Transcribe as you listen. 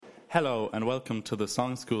Hello and welcome to the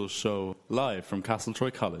Songschool show live from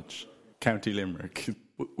Castletroy College, County Limerick.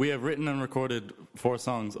 We have written and recorded 4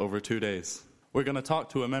 songs over 2 days. We're going to talk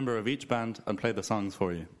to a member of each band and play the songs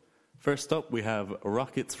for you. First up, we have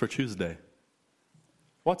Rockets for Tuesday.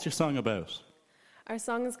 What's your song about? Our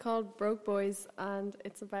song is called Broke Boys, and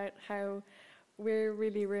it's about how we're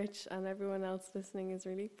really rich and everyone else listening is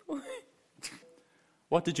really poor.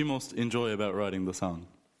 What did you most enjoy about writing the song?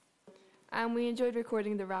 And we enjoyed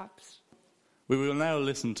recording the raps. We will now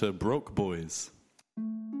listen to Broke Boys.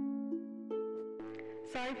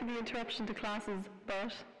 Sorry for the interruption to classes,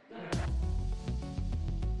 but...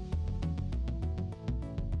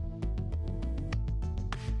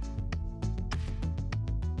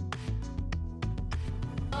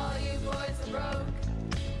 All you boys are broke.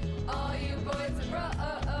 All you boys are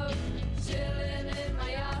broke. Chilling in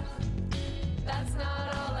my yacht. That's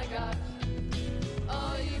not all I got.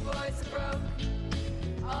 All you boys are broke.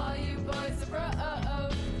 All you boys are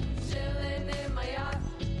broke. Chilling in my yacht.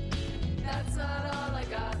 That's not all I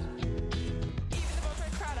got. Even the boat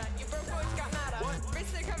crowd, you broke boys got nada. What?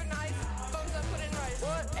 Wrists they covered nice, bones I put in rice.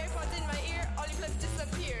 What? AirPods in my ear, all you flips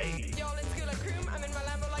disappear. Hey. Y'all in school like Croom, I'm in my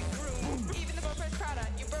Lambo like Groom. Even the boat crowd,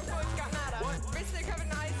 you broke boys got nada. What? Wrists they covered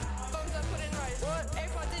nice, bones I put in rice. What?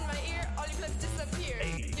 AirPods in my ear, all you flips disappear.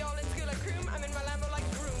 Hey. Y'all in school like Croom, I'm in my Lambo like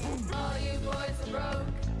Groom. All you boys are broke.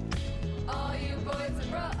 All you boys are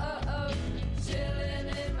broke. Chilling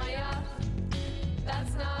in my yacht.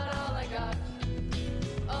 That's not all I got.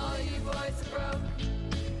 All you boys are broke.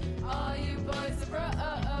 All you boys are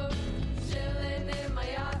broke. Chilling in my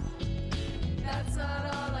yacht. That's not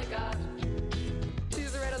all I got.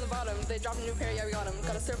 Shoes are red on the bottom, they dropped a new pair, yeah we got them.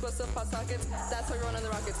 Got a surplus of pot sockets, that's how you run on the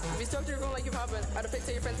rockets. If you stoked your room like you poppin', I'd have picked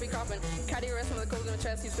your friends be cropping. Caddy arrest from the cold in the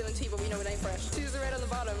chest, he's spilling tea, but we know it ain't fresh. Shoes are red on the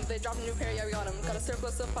bottom, they dropped a new pair, yeah we got them. Got a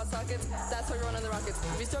surplus of pot sockets, that's how you run on the rockets.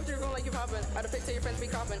 If you stoked your room like you poppin', I'd have picked your friends be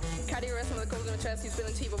cropping. Caddy arrest from the cold in the chest, he's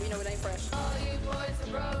spilling tea, but we know it ain't fresh. All you boys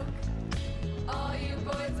are broke. All you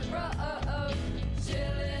boys are broke.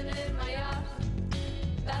 Chilling in my yacht.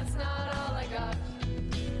 That's not all I got.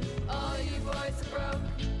 All you boys are broke.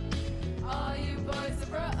 All you boys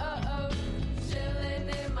are broke. Chilling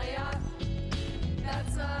in my yacht.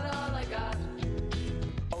 That's not all I got.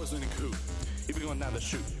 Always winning coup. Even going down the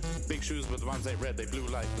chute. Big shoes, but the ones ain't red, they blue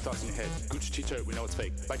like the thoughts in your head. Gucci t-shirt, we know it's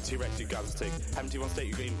fake. Back to T-Rex, you got to take. Having T1 state,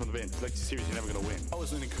 you're getting from the bin. Like T-Series, you're never gonna win.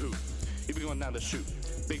 Always winning coup. Even going down the chute.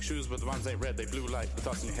 Big shoes, but the ones ain't red, they blue like the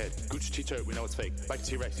thoughts in your head. Gucci t-shirt, we know it's fake. Back to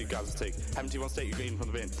T-Rex, you got to take. Having T1 state, you're getting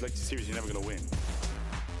from the bin. Like T-Series, you're never gonna win.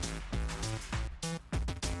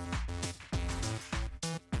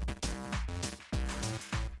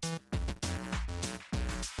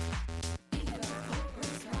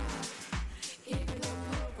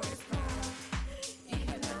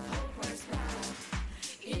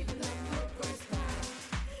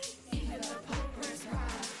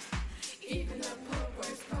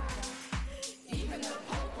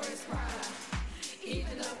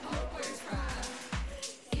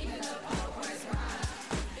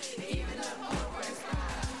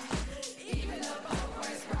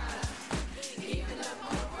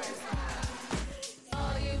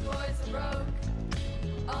 All you boys are broke.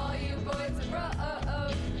 All you boys are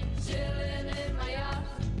broke. Chilling in my yacht.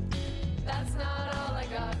 That's not all I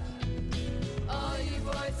got. All you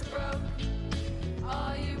boys are broke.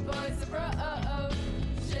 All you boys are broke.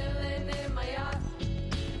 Chilling in my yacht.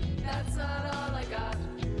 That's not all I got.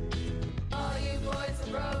 All you boys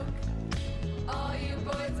are broke. All you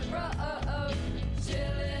boys are broke.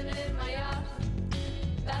 Chilling in my yacht.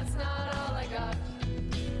 That's not all I got.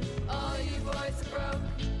 All you boys are broke.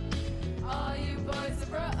 All you boys are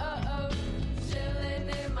broke. Chilling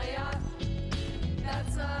in my yacht.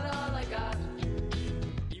 That's not all I got.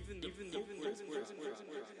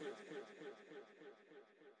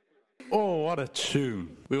 Oh, what a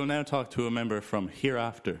tune. We will now talk to a member from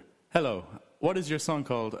Hereafter. Hello, what is your song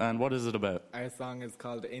called and what is it about? Our song is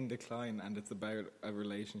called In Decline and it's about a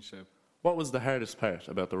relationship. What was the hardest part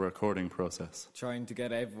about the recording process? Trying to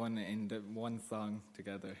get everyone in the one song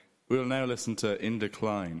together. We will now listen to In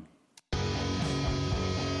Decline.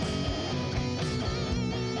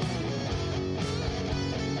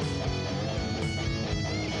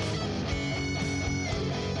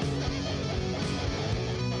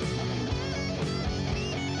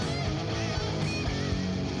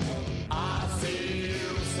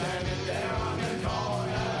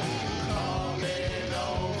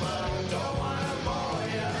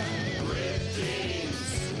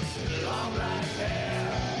 Long black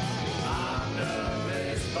hair, I'm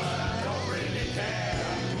nervous, but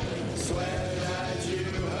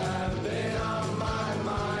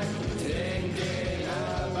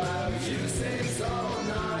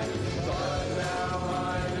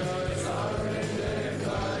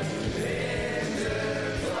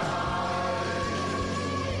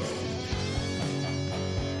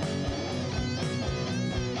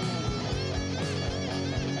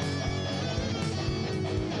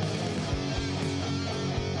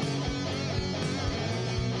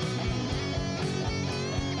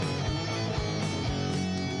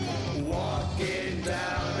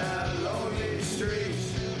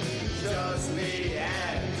me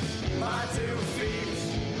and my 2 feet.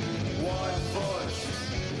 1 foot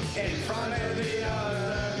in front of the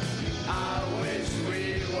other. I wish we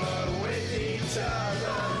were with each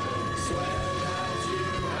other. Swear that you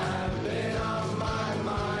have been on my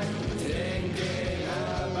mind, thinking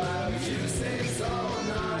about you since all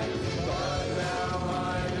night. But now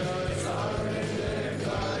my nerves are in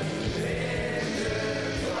decline, in decline.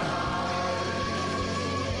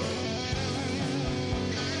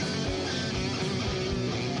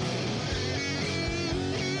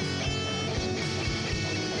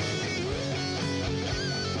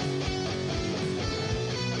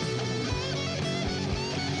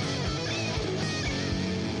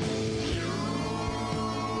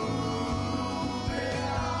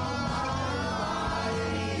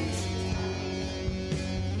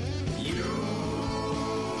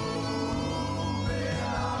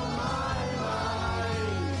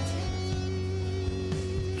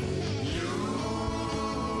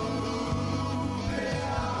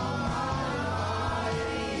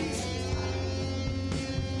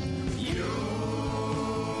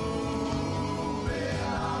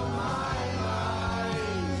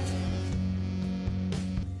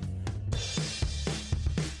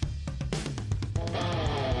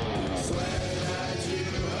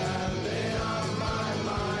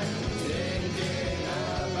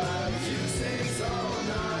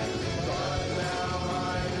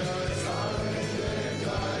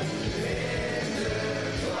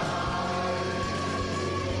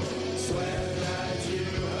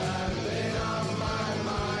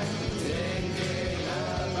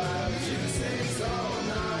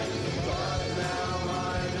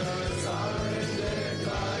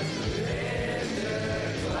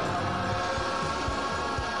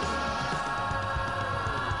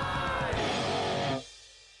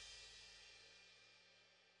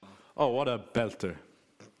 Oh, what a belter.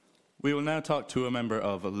 We will now talk to a member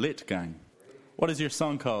of Lit Gang. What is your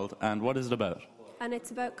song called and what is it about? And it's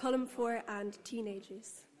about column 4 and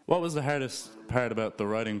teenagers. What was the hardest part about the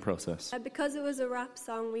writing process? Because it was a rap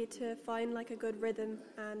song, we had to find like a good rhythm,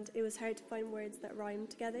 and it was hard to find words that rhymed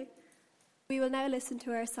together. We will now listen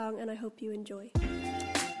to our song, and I hope you enjoy.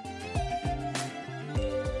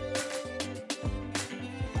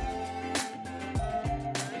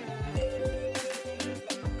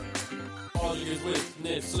 All you get whip,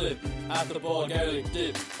 nip, slip, after the ball, garlic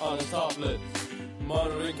dip on his top lip.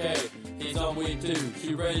 Monitoring K, he's on week 2.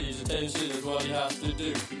 Q Brady's attention is what he has to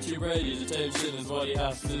do. Q Brady's attention is what he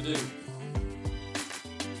has to do.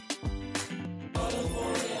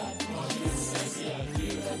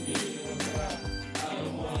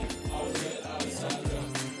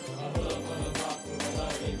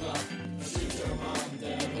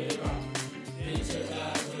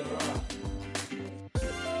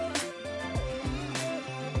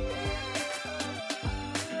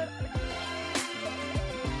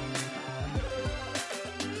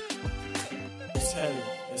 It's heavy,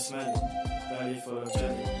 it's smelly, belly full of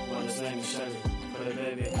jelly. Well, his name is Shelly. Put a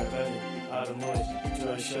baby in her belly, out of noise,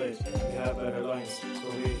 dry shade. We have better lines,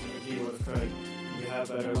 but we and he would have cried. We have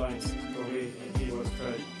better lines, but we and he would have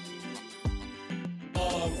cried.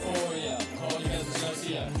 All for ya, all you guys are just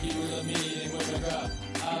ya. He was a meeting with McGrath.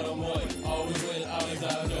 Adam White, always with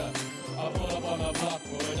Alexandra. I pull up on my block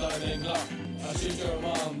with a diamond Glock. I shoot your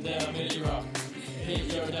mom down mini rock.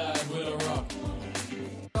 Hit your dad with a rock.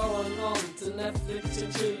 Going on to Netflix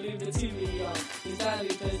and chill, leave the TV on. His daddy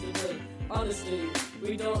pays the bill. Honestly,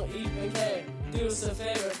 we don't even care. Do us a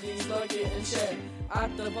favor, please like it and share.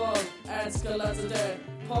 At the ball, add Scalazza there.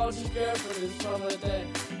 Paul's girlfriend is from a day.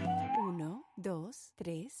 1, 2,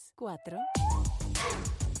 3, 4.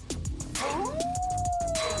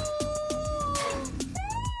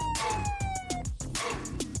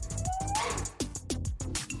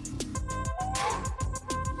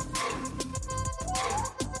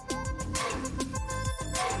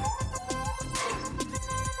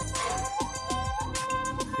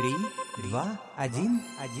 Три, два, один.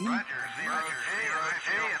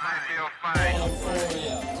 All for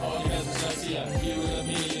ya, all you guys are just ya. He was a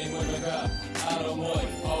meeting with McGrath. Adam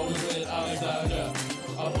White, always with Alexandra.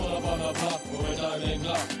 I pull up on the block with a diamond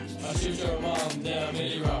Glock. I shoot your mom down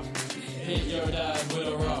mini rock. Hit your dad with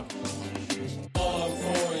a rock. All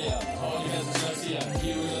for ya, all you guys are just ya. He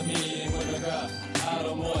was a meeting with McGrath.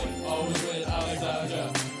 Adam White, always with Alexandra.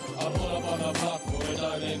 I pull up on the block with a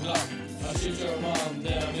diamond Glock. I shoot your mom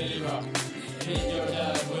down mini rock. Hit your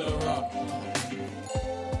dad with a rock.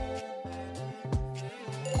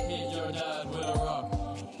 Hit your dad with a rock.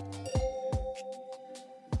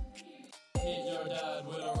 Hit your dad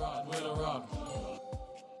with a rock, with a rock.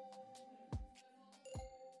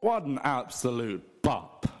 What an absolute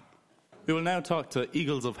bop. We will now talk to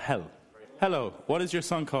Eagles of Hell. Hello, what is your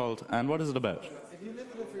song called and what is it about?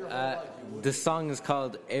 The song is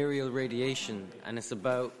called Aerial Radiation, and it's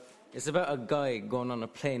about a guy going on a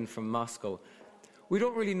plane from Moscow. We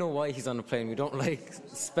don't really know why he's on a plane. We don't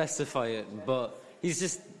specify it, but he's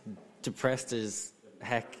just depressed as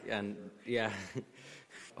heck, and yeah.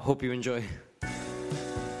 Hope you enjoy.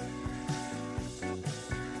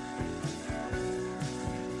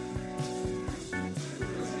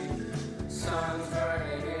 Sun's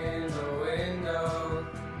burning in the window,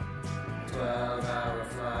 12-hour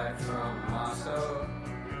flight from Moscow.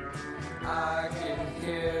 I can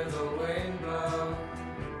hear the wind blow.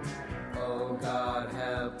 Oh God,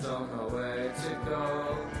 help, don't know where to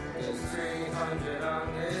go. There's 300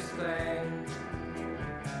 on this plane.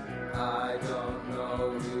 I don't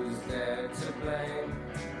know who's there to blame.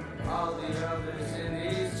 All the others in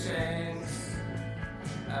these chains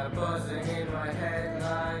are buzzing in my head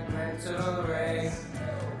like mental rain.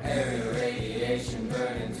 Aerial radiation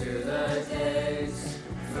burning through the days,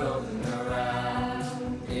 floating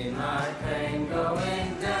around in my plane,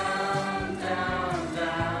 going down, down,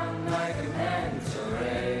 down like a mental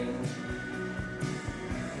rain.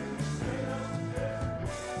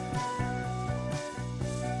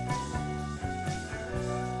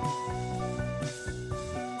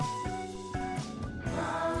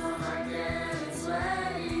 I'm getting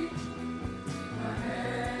sweaty, my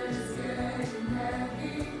head is getting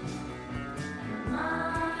heavy, my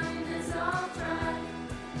mind is off track,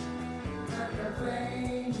 but the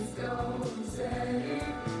plane is going steady,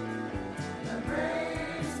 my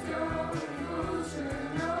brain's going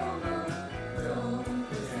pushing over. Don't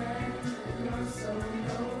pretend that you're so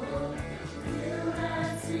noble. You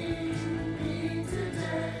had seen me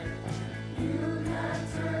today, you had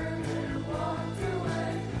turned and walked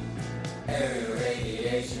away. Aerial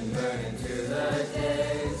radiation burning through the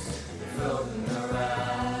days, floating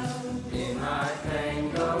around in my plane,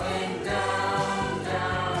 going down,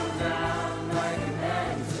 down, down like a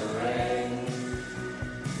mental rain.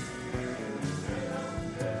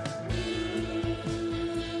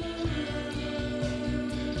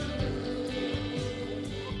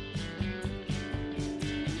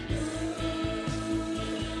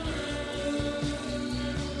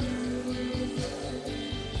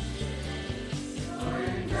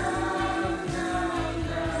 Going down, down,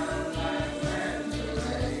 down like mental rain. Going down, down, down like mental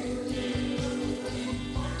rain.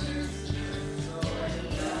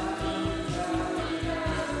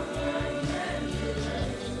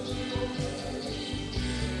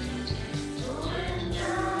 Going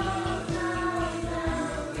down, down, down like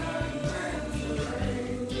mental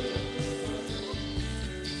rain.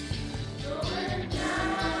 Going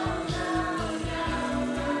down, down, down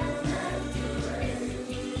like mental rain.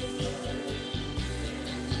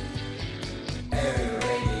 Aerial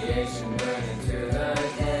radiation burning through the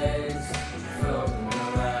days, floating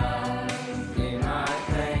around in my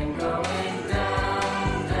plane, going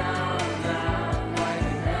down, down, down like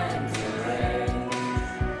a mental rain.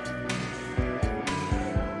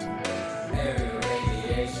 Aerial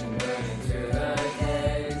radiation burning through the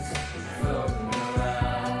days, floating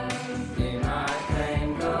around in my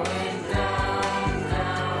plane, going down,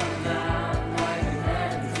 down, down like a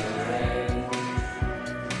mental rain.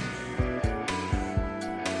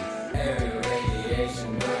 Aerial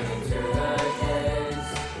radiation burning through the days,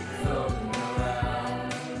 floating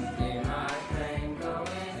around in my plane, going.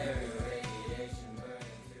 Aerial radiation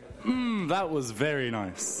burning through the. That was very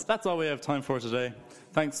nice. That's all we have time for today.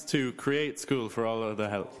 Thanks to Create School for all of the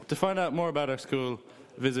help. To find out more about our school,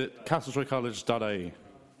 visit castletroycollege.ie.